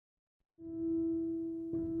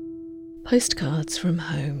Postcards from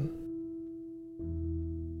Home.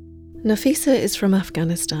 Nafisa is from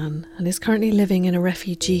Afghanistan and is currently living in a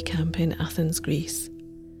refugee camp in Athens, Greece.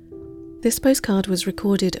 This postcard was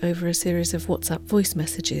recorded over a series of WhatsApp voice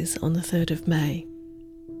messages on the 3rd of May.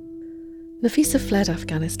 Nafisa fled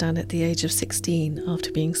Afghanistan at the age of 16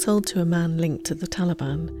 after being sold to a man linked to the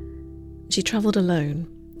Taliban. She travelled alone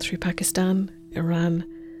through Pakistan, Iran,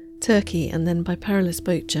 Turkey and then by perilous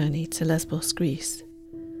boat journey to Lesbos, Greece.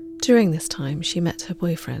 During this time she met her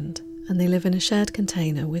boyfriend and they live in a shared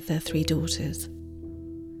container with their 3 daughters.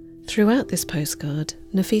 Throughout this postcard,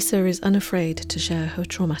 Nafisa is unafraid to share her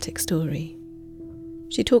traumatic story.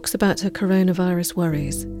 She talks about her coronavirus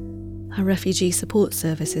worries, how refugee support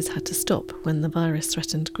services had to stop when the virus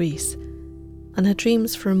threatened Greece, and her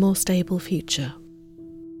dreams for a more stable future.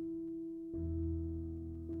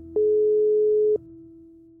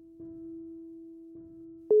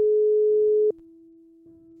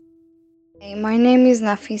 My name is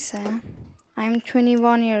Nafisa. I'm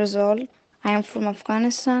 21 years old. I am from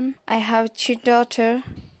Afghanistan. I have 2 daughters.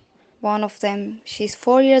 One of them, she's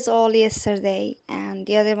 4 years old yesterday, and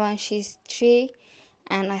the other one, she's 3,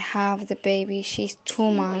 and I have the baby, she's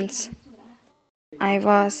 2 months. I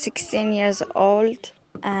was 16 years old,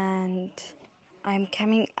 and I'm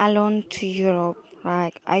coming alone to Europe.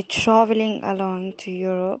 I traveling alone to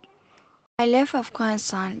Europe. I left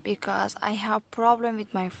Afghanistan because I have problem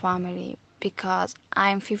with my family. Because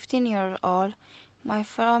I'm 15 years old, my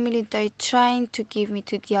family they trying to give me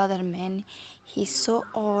to the other man. He's so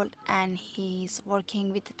old and he's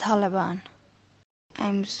working with the Taliban.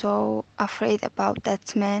 I'm so afraid about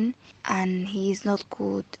that man and he's not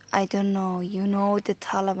good. I don't know. The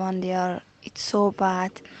Taliban it's so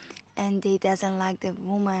bad and they doesn't like the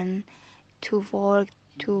woman to work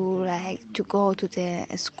to go to the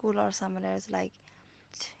school or somewhere else.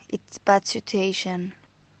 It's bad situation.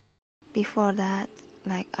 Before that,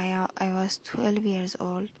 I was 12 years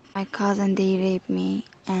old. My cousin they raped me,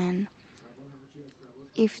 and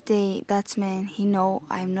if that man he know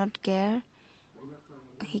I'm not girl,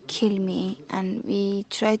 he killed me. And we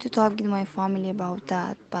tried to talk with my family about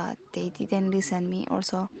that, but they didn't listen me.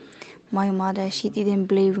 Also, my mother she didn't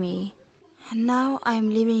believe me. And now I'm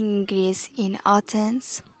living in Greece in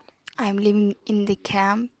Athens. I'm living in the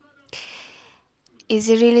camp. It's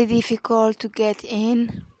really difficult to get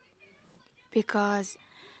in because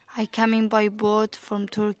I coming by boat from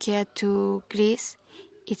Turkey to Greece.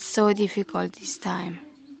 It's so difficult this time.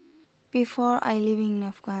 Before I living in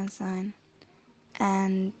Afghanistan,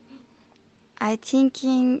 and I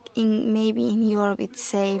thinking in maybe in Europe it's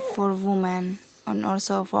safe for women and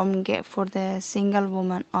also for the single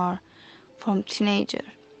woman or from teenager.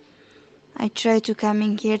 I try to come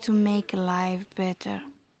in here to make life better,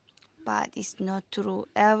 but it's not true.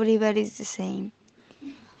 Everywhere is the same.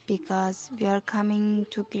 Because we are coming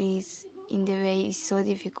to Greece in the way is so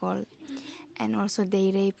difficult and also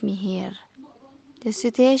they rape me here. The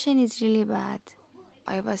situation is really bad.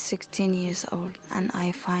 I was 16 years old and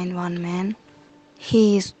I find one man.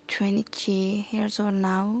 He is 23 years old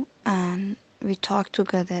now and we talk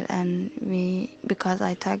together and because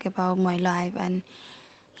I talk about my life and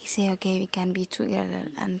he say okay we can be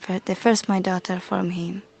together and the first my daughter from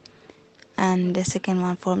him and the second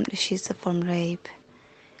one she's from rape.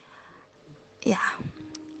 Yeah,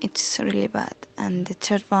 it's really bad. And the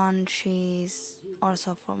third one, she's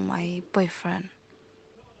also from my boyfriend.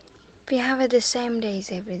 We have the same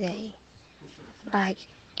days every day. Like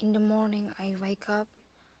in the morning, I wake up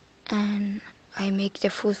and I make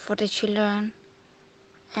the food for the children,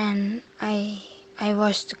 and I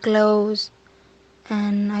wash the clothes,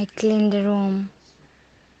 and I clean the room.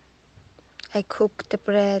 I cook the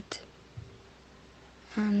bread,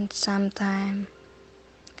 and sometimes,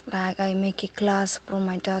 I make a class for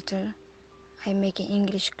my daughter. I make an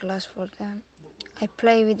English class for them. I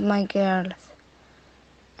play with my girls.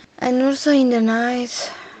 And also in the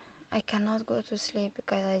night, I cannot go to sleep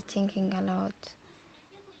because I'm thinking a lot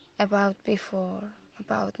about before,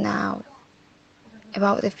 about now,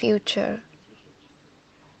 about the future.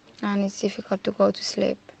 And it's difficult to go to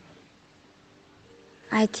sleep.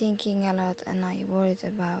 I'm thinking a lot and I worried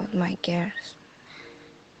about my girls.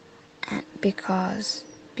 And because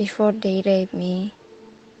before they rape me,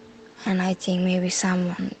 and I think maybe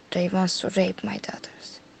someone they wants to rape my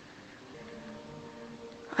daughters.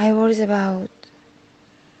 I worry about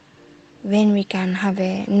when we can have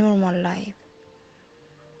a normal life.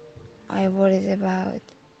 I worry about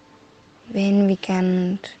when we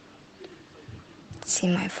can see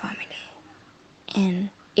my family. And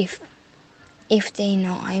if they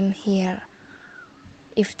know I'm here,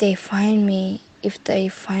 if they find me, if they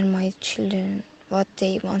find my children, what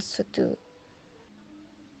they want to do.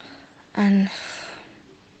 And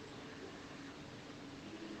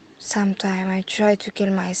sometimes I try to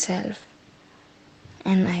kill myself,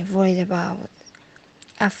 and I worried about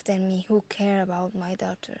after me who care about my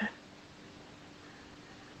daughter,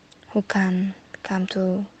 who can come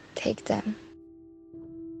to take them.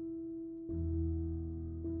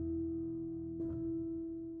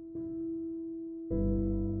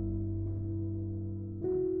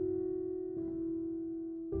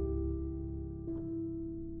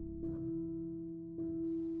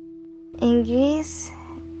 In Greece,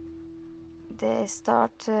 they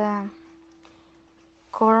start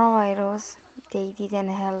coronavirus. They didn't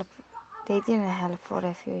help. They didn't help for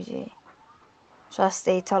refugee. Just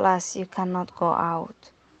they told us you cannot go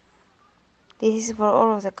out. This is for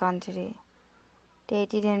all of the country. They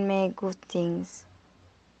didn't make good things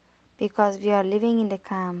because we are living in the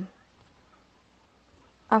camp.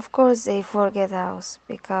 Of course, they forget us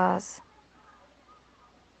because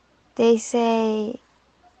they say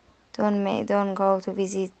don't go to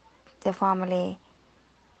visit the family,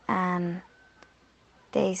 and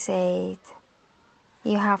they said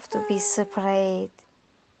you have to be separate.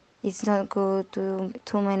 It's not good to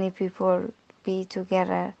too many people be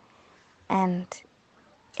together, and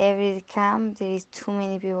every camp there is too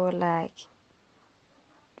many people. Like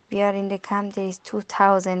we are in the camp, there is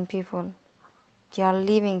 2,000 people. They are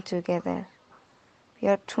living together. We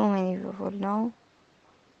are too many people. No,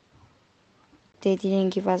 they didn't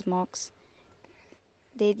give us marks.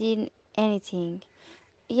 They didn't anything.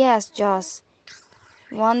 Yes, just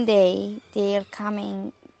one day they are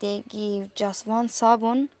coming. They give just one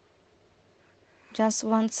sabun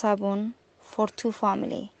for two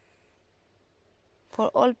family. For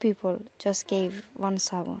all people, just gave one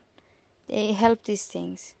sabun. They help these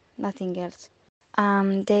things, nothing else.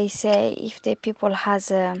 They say if the people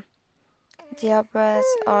has a diabetes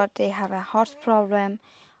or they have a heart problem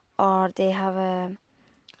or they have a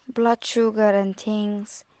blood sugar and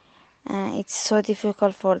things, it's so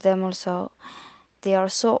difficult for them also. They are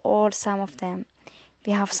so old, some of them.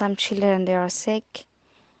 We have some children, they are sick,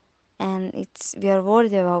 and we are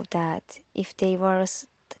worried about that. If they were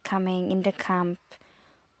coming in the camp,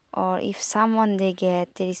 or if someone they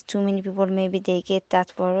get, there is too many people, maybe they get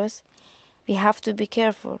that virus. We have to be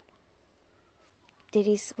careful. There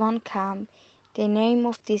is one camp, the name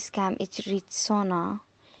of this camp is Ritsona.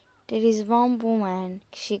 There is one woman,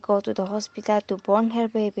 she go to the hospital to born her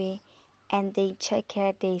baby, and they check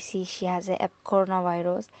her, they see she has a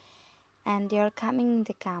coronavirus, and they are coming in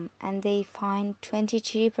the camp, and they find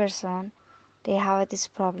 23% they have this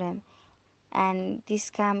problem, and this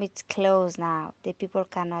camp is closed now. The people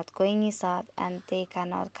cannot go inside, and they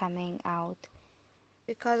cannot coming out.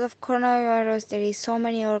 Because of coronavirus, there is so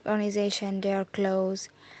many organizations, they are closed.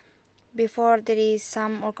 Before there is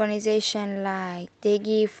some organization like they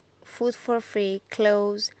give food for free,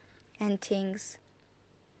 clothes and things,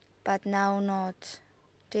 but now not.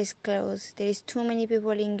 It is closed. There is too many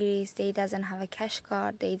people in Greece. They doesn't have a cash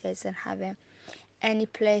card. They doesn't have any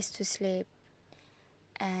place to sleep.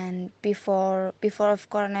 And before of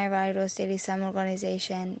coronavirus, there is some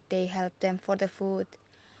organization. They help them for the food.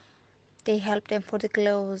 They help them for the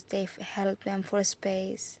clothes. They help them for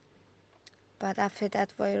space. But after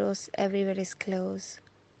that virus, everywhere is closed.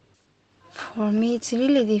 For me, it's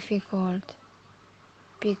really difficult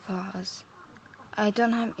because I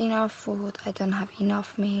don't have enough food. I don't have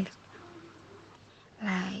enough milk.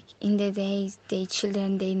 Like in the days, the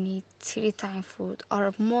children they need 3 times food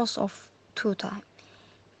or most of 2 times,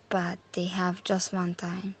 but they have just 1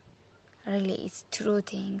 time. Really, it's true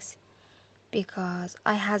things because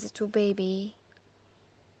I has 2 baby.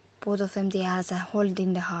 Both of them they has a hole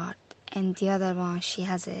in the heart, and the other one she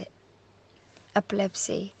has a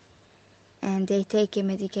epilepsy, and they take a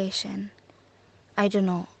medication. I don't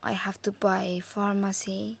know. I have to buy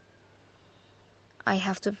pharmacy. I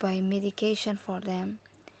have to buy medication for them.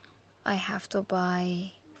 I have to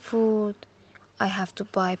buy food. I have to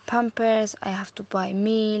buy pampers. I have to buy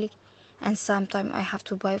milk, and sometimes I have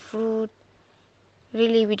to buy fruit.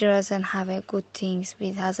 Really, we doesn't have a good things.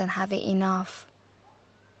 We doesn't have enough.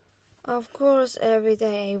 Of course, every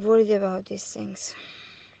day I worried about these things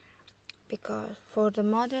because for the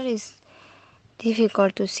mother it's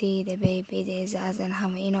difficult to see the baby. They doesn't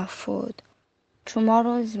have enough food.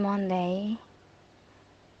 Tomorrow is Monday.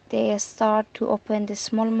 They start to open the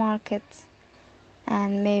small markets,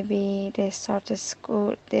 and maybe they start a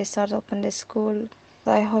school. They start open the school.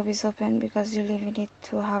 I hope it's open because you really need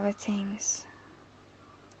to have things.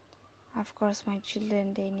 Of course, my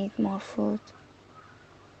children they need more food.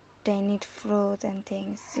 They need fruit and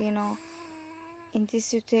things. In this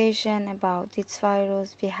situation about this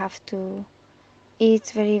virus, we have to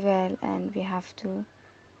eat very well and we have to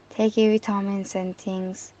take vitamins and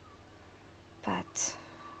things, but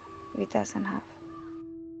we doesn't have.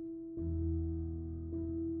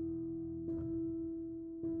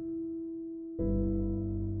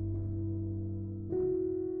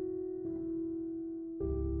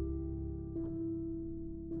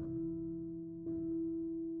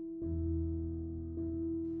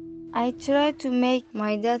 I try to make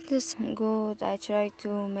my daughters good. I try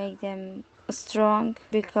to make them strong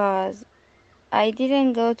because I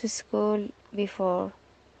didn't go to school before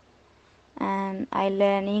and I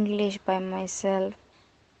learn English by myself.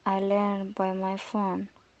 I learn by my phone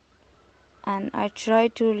and I try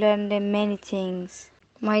to learn them many things.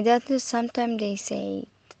 My daughters sometimes they say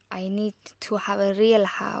I need to have a real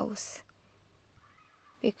house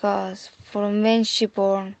because from when she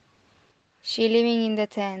born, she living in the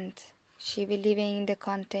tent, she be living in the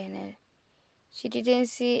container. She didn't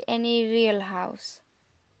see any real house.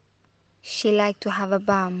 She like to have a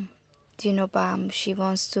bath. Do you know bath? She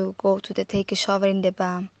wants to go to take a shower in the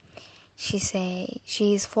bath. She say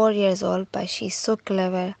she is 4 years old, but she's so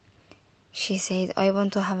clever. She said, "I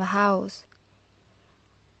want to have a house.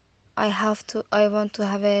 I want to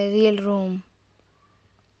have a real room.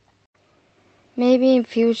 Maybe in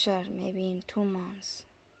future, maybe in 2 months.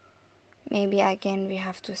 Maybe again we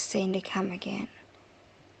have to stay in the camp again.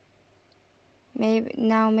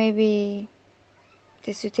 Maybe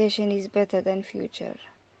the situation is better than future.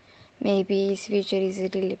 Maybe his future is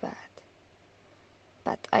really bad.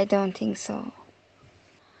 But I don't think so.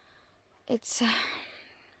 I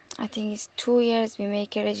think it's 2 years we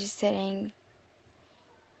make a registering.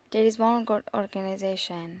 There is one good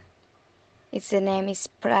organization. The name is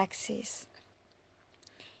Praxis.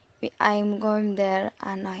 I'm going there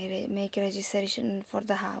and I make a registration for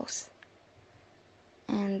the house.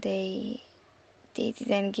 And they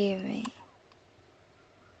didn't give me.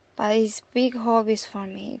 But it's big hobbies for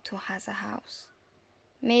me to have a house.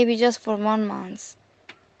 Maybe just for 1 month.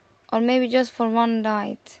 Or maybe just for one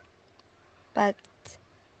night. But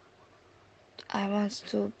I want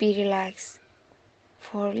to be relaxed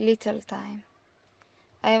for little time.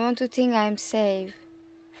 I want to think I'm safe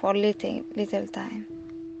for little time.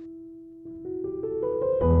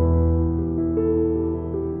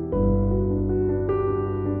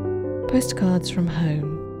 Postcards from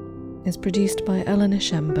Home is produced by Eleanor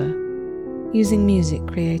Shember, using music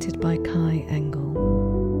created by Kai Engel.